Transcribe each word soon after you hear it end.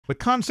The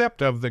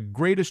concept of the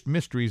greatest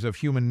mysteries of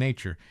human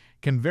nature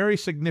can vary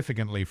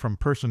significantly from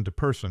person to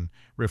person,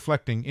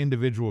 reflecting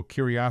individual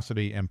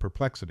curiosity and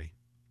perplexity.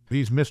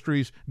 These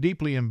mysteries,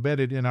 deeply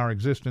embedded in our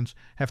existence,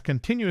 have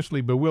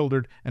continuously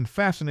bewildered and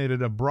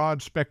fascinated a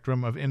broad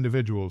spectrum of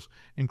individuals,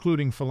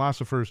 including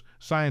philosophers,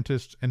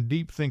 scientists, and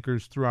deep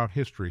thinkers throughout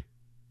history.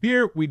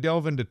 Here we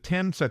delve into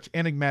 10 such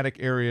enigmatic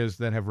areas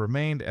that have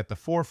remained at the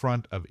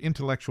forefront of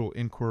intellectual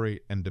inquiry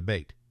and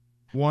debate.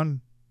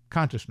 1.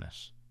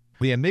 Consciousness.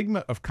 The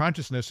enigma of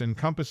consciousness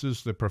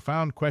encompasses the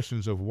profound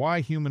questions of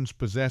why humans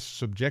possess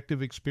subjective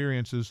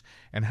experiences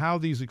and how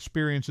these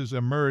experiences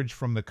emerge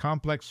from the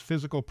complex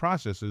physical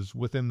processes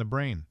within the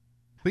brain.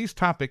 These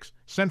topics,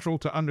 central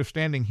to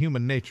understanding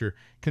human nature,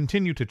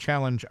 continue to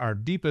challenge our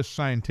deepest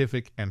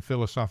scientific and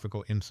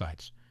philosophical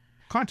insights.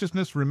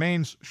 Consciousness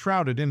remains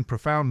shrouded in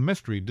profound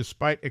mystery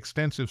despite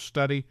extensive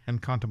study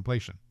and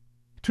contemplation.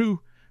 2.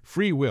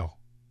 Free will.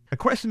 The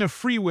question of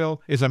free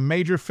will is a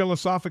major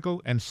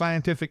philosophical and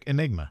scientific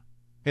enigma.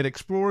 It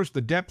explores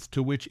the depth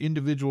to which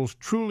individuals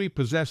truly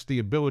possess the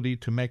ability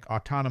to make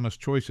autonomous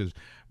choices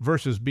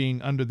versus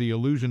being under the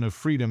illusion of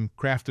freedom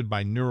crafted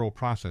by neural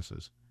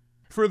processes.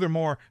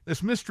 Furthermore,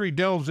 this mystery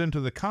delves into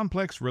the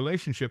complex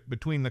relationship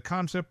between the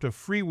concept of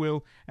free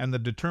will and the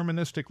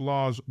deterministic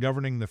laws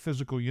governing the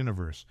physical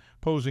universe,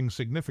 posing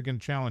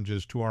significant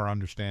challenges to our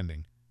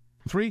understanding.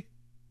 3.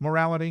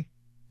 Morality.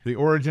 The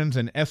origins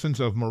and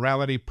essence of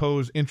morality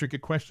pose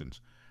intricate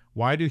questions.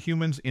 Why do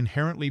humans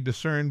inherently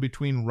discern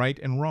between right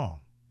and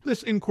wrong?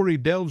 This inquiry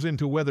delves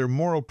into whether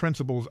moral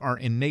principles are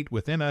innate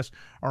within us,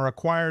 are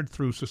acquired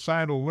through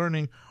societal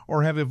learning,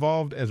 or have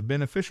evolved as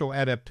beneficial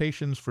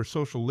adaptations for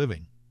social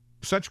living.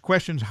 Such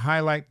questions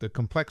highlight the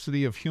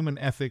complexity of human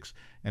ethics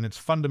and its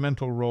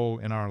fundamental role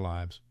in our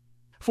lives.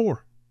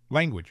 4.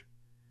 Language.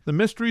 The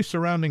mystery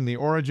surrounding the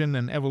origin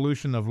and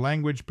evolution of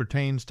language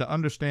pertains to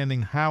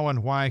understanding how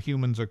and why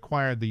humans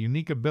acquired the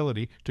unique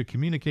ability to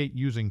communicate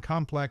using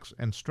complex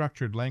and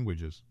structured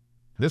languages.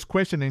 This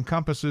question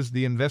encompasses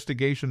the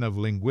investigation of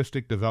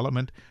linguistic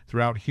development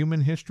throughout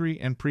human history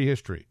and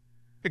prehistory,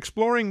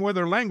 exploring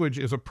whether language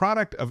is a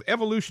product of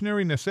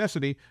evolutionary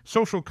necessity,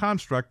 social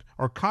construct,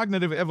 or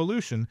cognitive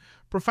evolution,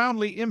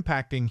 profoundly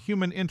impacting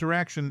human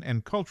interaction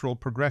and cultural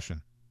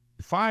progression.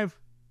 5.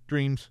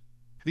 Dreams.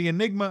 The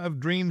enigma of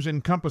dreams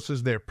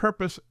encompasses their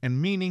purpose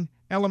and meaning,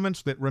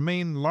 elements that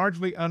remain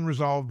largely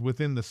unresolved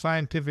within the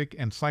scientific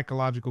and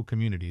psychological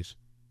communities.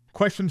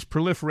 Questions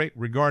proliferate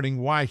regarding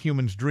why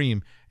humans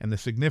dream and the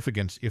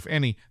significance, if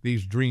any,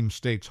 these dream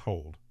states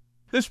hold.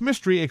 This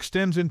mystery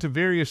extends into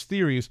various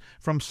theories,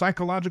 from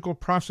psychological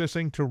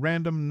processing to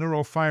random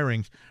neural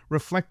firings,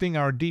 reflecting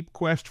our deep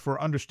quest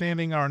for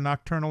understanding our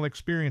nocturnal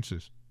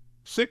experiences.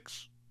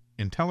 6.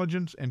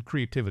 Intelligence and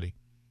creativity.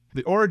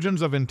 The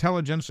origins of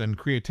intelligence and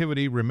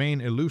creativity remain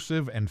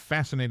elusive and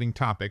fascinating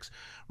topics,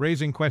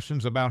 raising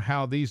questions about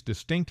how these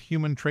distinct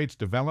human traits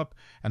develop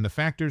and the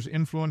factors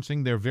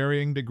influencing their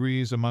varying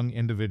degrees among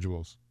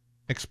individuals.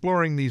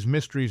 Exploring these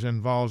mysteries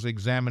involves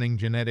examining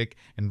genetic,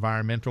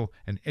 environmental,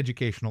 and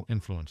educational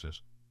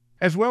influences,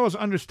 as well as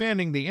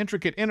understanding the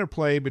intricate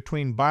interplay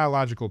between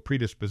biological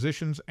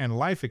predispositions and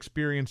life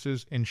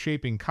experiences in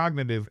shaping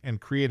cognitive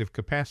and creative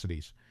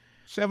capacities.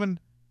 7.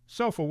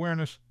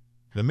 Self-awareness.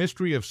 The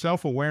mystery of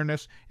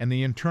self-awareness and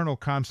the internal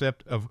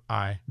concept of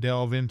I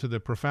delve into the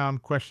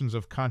profound questions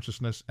of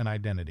consciousness and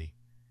identity.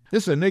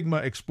 This enigma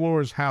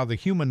explores how the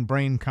human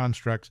brain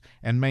constructs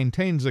and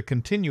maintains a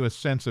continuous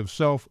sense of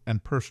self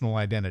and personal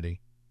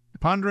identity,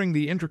 pondering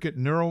the intricate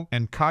neural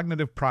and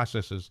cognitive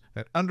processes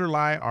that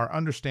underlie our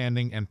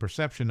understanding and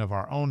perception of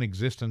our own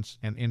existence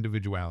and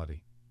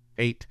individuality.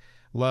 8.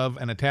 Love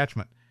and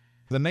attachment.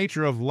 The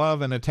nature of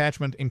love and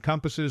attachment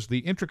encompasses the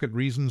intricate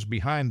reasons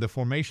behind the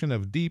formation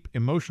of deep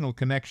emotional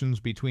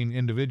connections between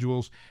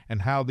individuals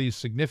and how these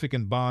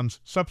significant bonds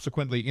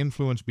subsequently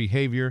influence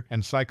behavior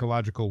and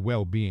psychological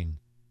well-being.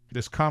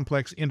 This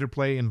complex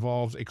interplay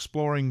involves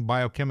exploring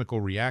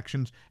biochemical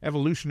reactions,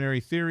 evolutionary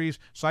theories,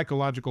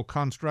 psychological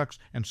constructs,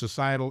 and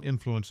societal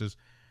influences,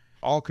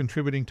 all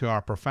contributing to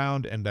our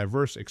profound and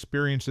diverse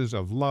experiences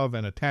of love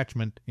and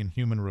attachment in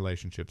human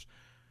relationships.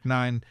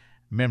 9.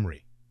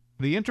 Memory.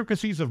 The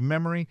intricacies of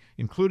memory,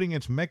 including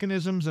its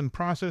mechanisms and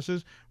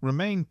processes,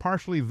 remain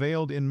partially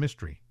veiled in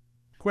mystery.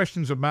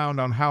 Questions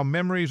abound on how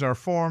memories are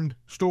formed,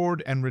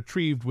 stored, and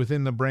retrieved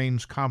within the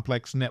brain's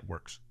complex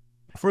networks.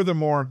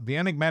 Furthermore, the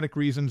enigmatic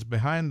reasons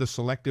behind the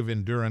selective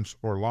endurance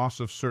or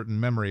loss of certain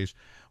memories,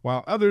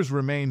 while others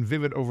remain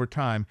vivid over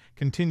time,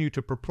 continue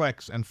to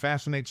perplex and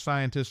fascinate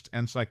scientists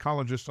and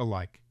psychologists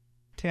alike.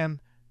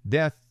 10.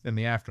 Death and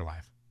the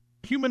afterlife.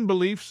 Human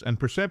beliefs and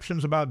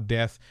perceptions about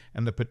death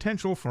and the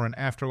potential for an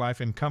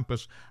afterlife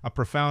encompass a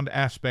profound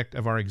aspect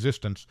of our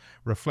existence,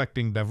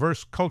 reflecting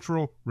diverse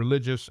cultural,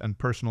 religious, and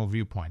personal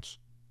viewpoints.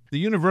 The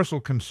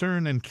universal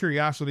concern and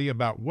curiosity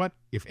about what,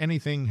 if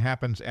anything,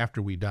 happens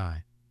after we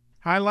die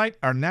highlight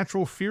our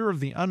natural fear of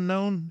the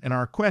unknown and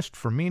our quest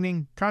for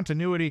meaning,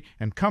 continuity,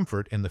 and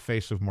comfort in the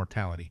face of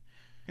mortality.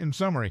 In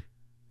summary,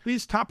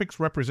 These topics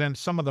represent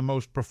some of the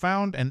most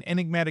profound and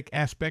enigmatic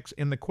aspects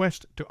in the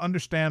quest to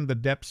understand the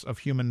depths of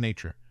human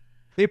nature.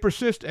 They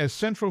persist as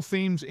central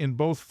themes in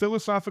both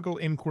philosophical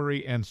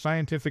inquiry and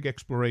scientific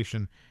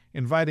exploration,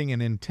 inviting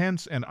an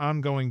intense and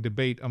ongoing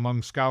debate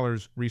among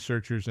scholars,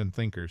 researchers, and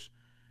thinkers.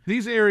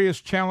 These areas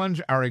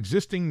challenge our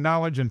existing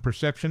knowledge and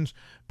perceptions,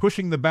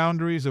 pushing the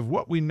boundaries of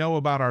what we know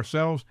about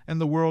ourselves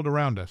and the world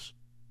around us.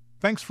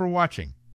 Thanks for watching.